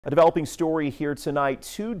A developing story here tonight.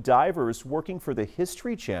 Two divers working for the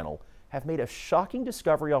History Channel have made a shocking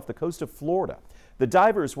discovery off the coast of Florida. The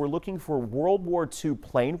divers were looking for World War II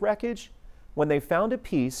plane wreckage when they found a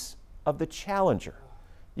piece of the Challenger.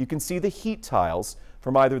 You can see the heat tiles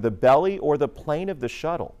from either the belly or the plane of the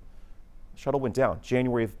shuttle. The shuttle went down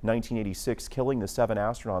January of 1986, killing the 7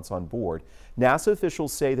 astronauts on board. NASA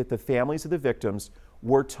officials say that the families of the victims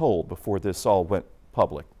were told before this all went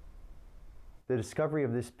public. The discovery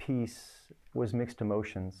of this piece was mixed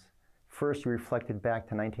emotions. First, we reflected back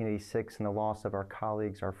to 1986 and the loss of our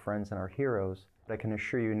colleagues, our friends, and our heroes. But I can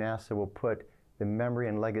assure you NASA will put the memory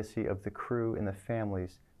and legacy of the crew and the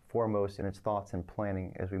families foremost in its thoughts and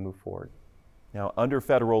planning as we move forward. Now, under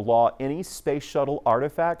federal law, any space shuttle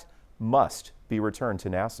artifact must be returned to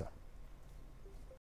NASA.